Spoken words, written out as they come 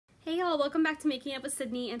y'all, welcome back to Making Up with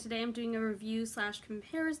Sydney, and today I'm doing a review slash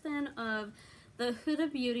comparison of the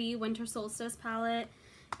Huda Beauty Winter Solstice palette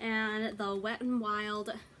and the Wet n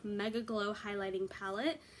Wild Mega Glow Highlighting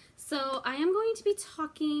Palette. So I am going to be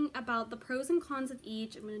talking about the pros and cons of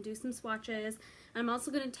each. I'm going to do some swatches. I'm also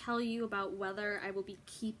going to tell you about whether I will be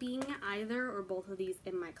keeping either or both of these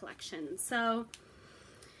in my collection. So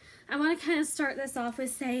I want to kind of start this off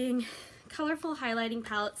with saying colorful highlighting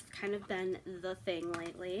palettes have kind of been the thing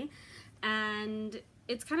lately, and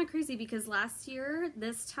it's kind of crazy because last year,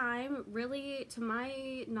 this time, really, to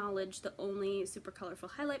my knowledge, the only super colorful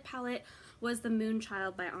highlight palette was the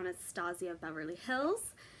Moonchild by Anastasia Beverly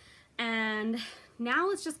Hills, and now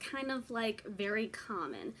it's just kind of like very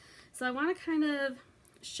common. So I want to kind of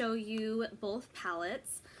show you both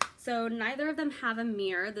palettes. So neither of them have a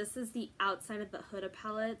mirror. This is the outside of the Huda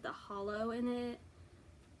palette. The hollow in it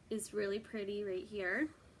is really pretty right here.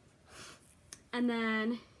 And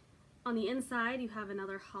then on the inside you have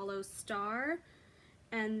another hollow star,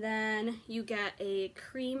 and then you get a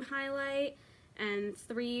cream highlight and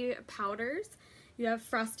 3 powders. You have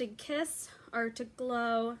Frosted Kiss, Arctic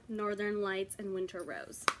Glow, Northern Lights, and Winter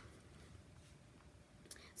Rose.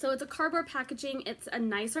 So it's a cardboard packaging. It's a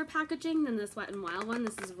nicer packaging than this Wet n Wild one.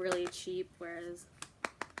 This is really cheap, whereas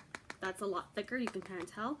that's a lot thicker, you can kind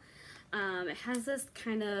of tell. It has this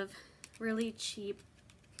kind of really cheap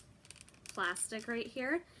plastic right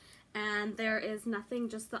here, and there is nothing,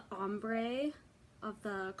 just the ombre of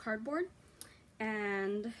the cardboard.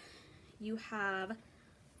 And you have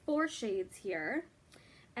 4 shades here,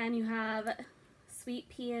 and you have Sweet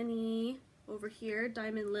Peony over here,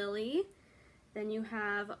 Diamond Lily, then you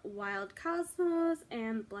have Wild Cosmos,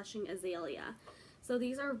 and Blushing Azalea. So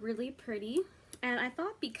these are really pretty. And I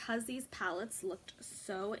thought because these palettes looked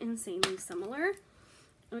so insanely similar,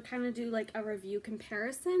 I would kind of do like a review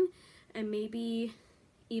comparison and maybe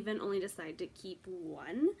even only decide to keep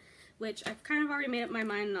one, which I've kind of already made up my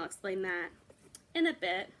mind, and I'll explain that in a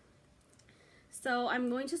bit. So I'm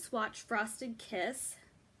going to swatch Frosted Kiss,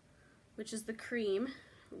 which is the cream,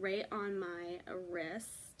 right on my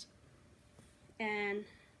wrist. And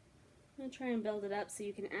I'm going to try and build it up so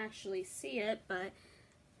you can actually see it, but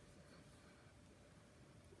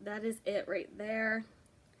that is it right there.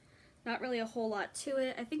 Not really a whole lot to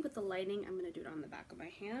it. I think with the lighting, I'm going to do it on the back of my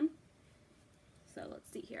hand. So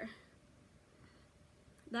let's see here.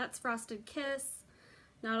 That's Frosted Kiss.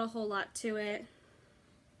 Not a whole lot to it.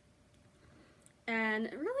 And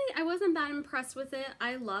really, I wasn't that impressed with it.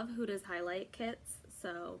 I love Huda's highlight kits,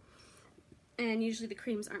 so, and usually the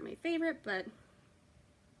creams aren't my favorite, but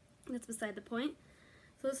that's beside the point.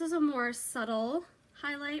 So this is a more subtle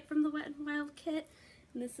highlight from the Wet n Wild kit.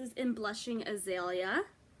 And this is in Blushing Azalea,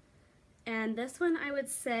 and this one I would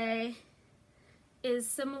say is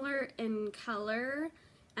similar in color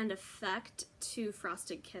and effect to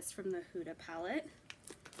Frosted Kiss from the Huda palette.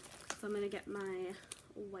 So I'm going to get my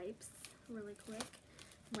wipes really quick,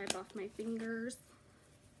 wipe off my fingers.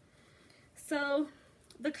 So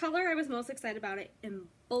the color I was most excited about it in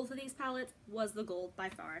both of these palettes was the gold by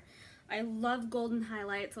far. I love golden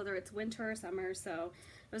highlights, whether it's winter or summer, so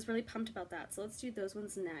I was really pumped about that. So let's do those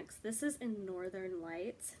ones next. This is in Northern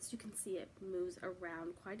Lights. As you can see, it moves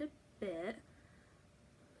around quite a bit.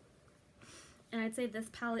 And I'd say this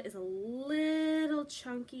palette is a little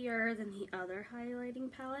chunkier than the other highlighting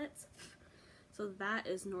palettes. So that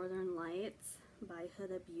is Northern Lights by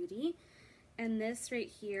Huda Beauty. And this right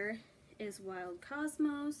here is Wild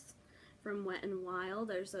Cosmos from Wet n Wild.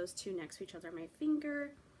 There's those two next to each other on my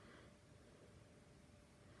finger.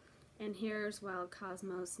 And here's Wild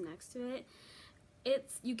Cosmos next to it.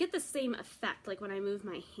 You get the same effect, like when I move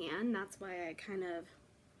my hand. That's why I kind of,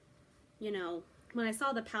 you know, when I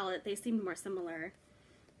saw the palette, they seemed more similar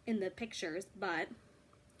in the pictures, but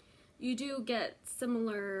you do get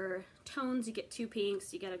similar tones. You get 2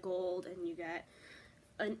 pinks, you get a gold, and you get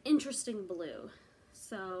an interesting blue.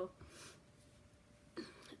 So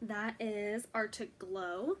that is Arctic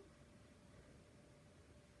Glow.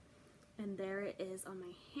 And there it is on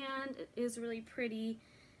my hand. It is really pretty.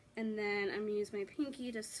 And then I'm going to use my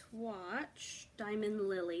pinky to swatch Diamond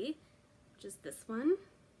Lily, which is this one.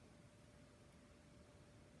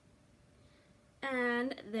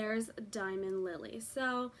 And there's Diamond Lily.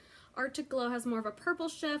 So Arctic Glow has more of a purple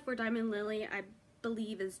shift, where Diamond Lily, I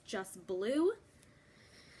believe, is just blue.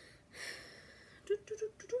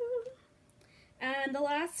 And the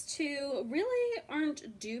last two really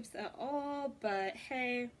aren't dupes at all, but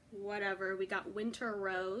hey, whatever. We got Winter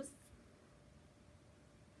Rose.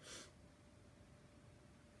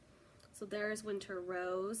 So there's Winter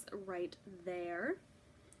Rose right there.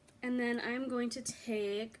 And then I'm going to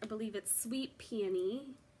take, I believe it's Sweet Peony,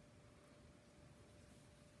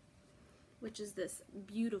 which is this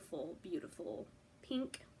beautiful, beautiful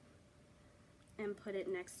pink, and put it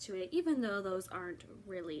next to it, even though those aren't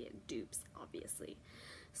really dupes, obviously.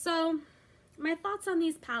 So my thoughts on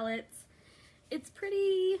these palettes, it's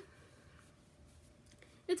pretty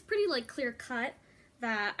like clear cut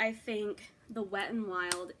that I think the Wet n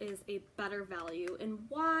Wild is a better value. And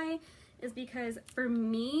why is because for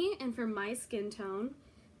me and for my skin tone,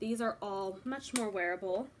 these are all much more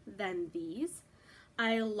wearable than these.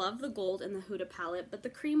 I love the gold in the Huda palette, but the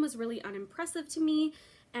cream was really unimpressive to me,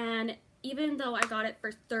 and even though I got it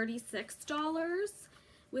for $36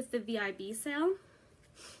 with the VIB sale,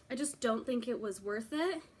 I just don't think it was worth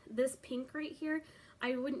it. This pink right here,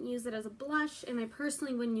 I wouldn't use it as a blush, and I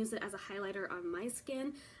personally wouldn't use it as a highlighter on my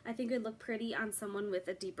skin. I think it would look pretty on someone with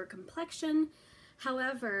a deeper complexion.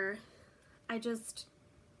 However, I just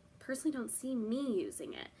personally don't see me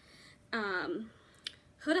using it.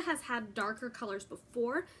 Huda has had darker colors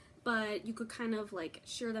before, but you could kind of like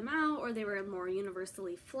sheer them out, or they were more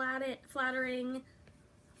universally flattering.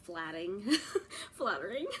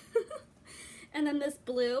 And then this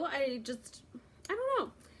blue, I don't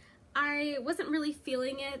know. I wasn't really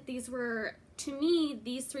feeling it. These were, to me,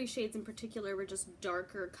 these three shades in particular were just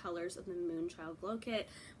darker colors of the Moonchild Glow Kit,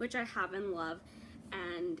 which I have and love,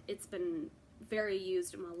 and it's been very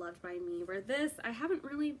used and well loved by me. Where this, I haven't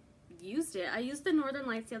really used it. I used the Northern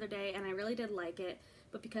Lights the other day, and I really did like it,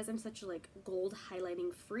 but because I'm such a like gold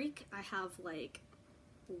highlighting freak, I have like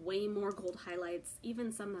way more gold highlights,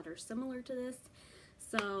 even some that are similar to this.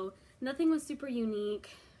 So nothing was super unique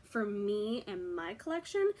for me and my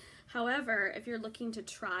collection. However, if you're looking to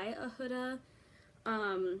try a Huda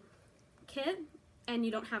kit and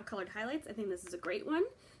you don't have colored highlights, I think this is a great one,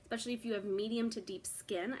 especially if you have medium to deep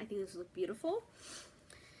skin. I think this would look beautiful.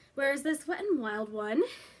 Whereas this Wet n Wild one,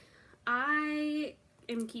 I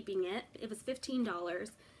am keeping it. It was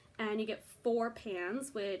 $15, and you get 4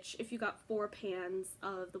 pans, which if you got 4 pans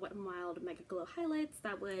of the Wet n Wild Mega Glow highlights,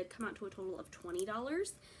 that would come out to a total of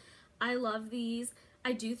 $20. I love these.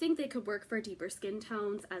 I do think they could work for deeper skin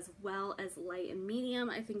tones as well as light and medium.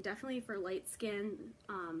 I think definitely for light skin,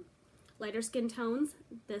 lighter skin tones,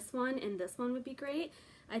 this one and this one would be great.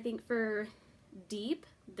 I think for deep,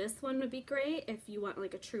 this one would be great if you want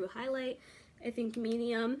like a true highlight. I think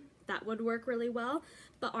medium, that would work really well.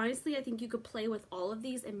 But honestly, I think you could play with all of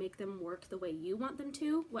these and make them work the way you want them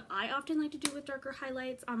to. What I often like to do with darker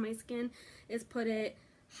highlights on my skin is put it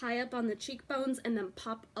high up on the cheekbones and then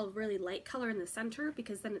pop a really light color in the center,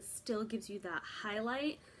 because then it still gives you that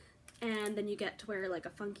highlight, and then you get to wear like a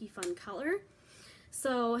funky fun color.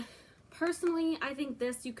 So personally, I think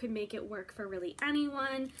this, you could make it work for really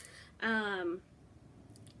anyone. And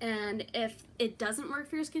if it doesn't work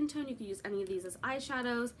for your skin tone, you could use any of these as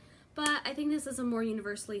eyeshadows, but I think this is a more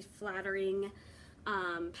universally flattering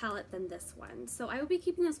palette than this one. So I will be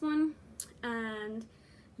keeping this one and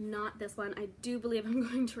not this one. I do believe I'm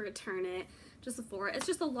going to return it just before. It's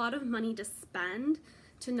just a lot of money to spend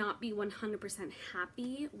to not be 100%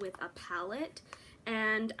 happy with a palette,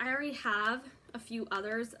 and I already have a few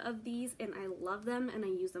others of these and I love them and I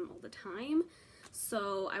use them all the time.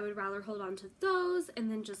 So I would rather hold on to those and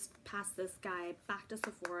then just pass this guy back to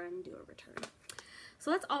Sephora and do a return. So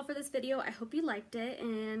that's all for this video. I hope you liked it,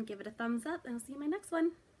 and give it a thumbs up, and I'll see you in my next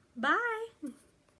one. Bye!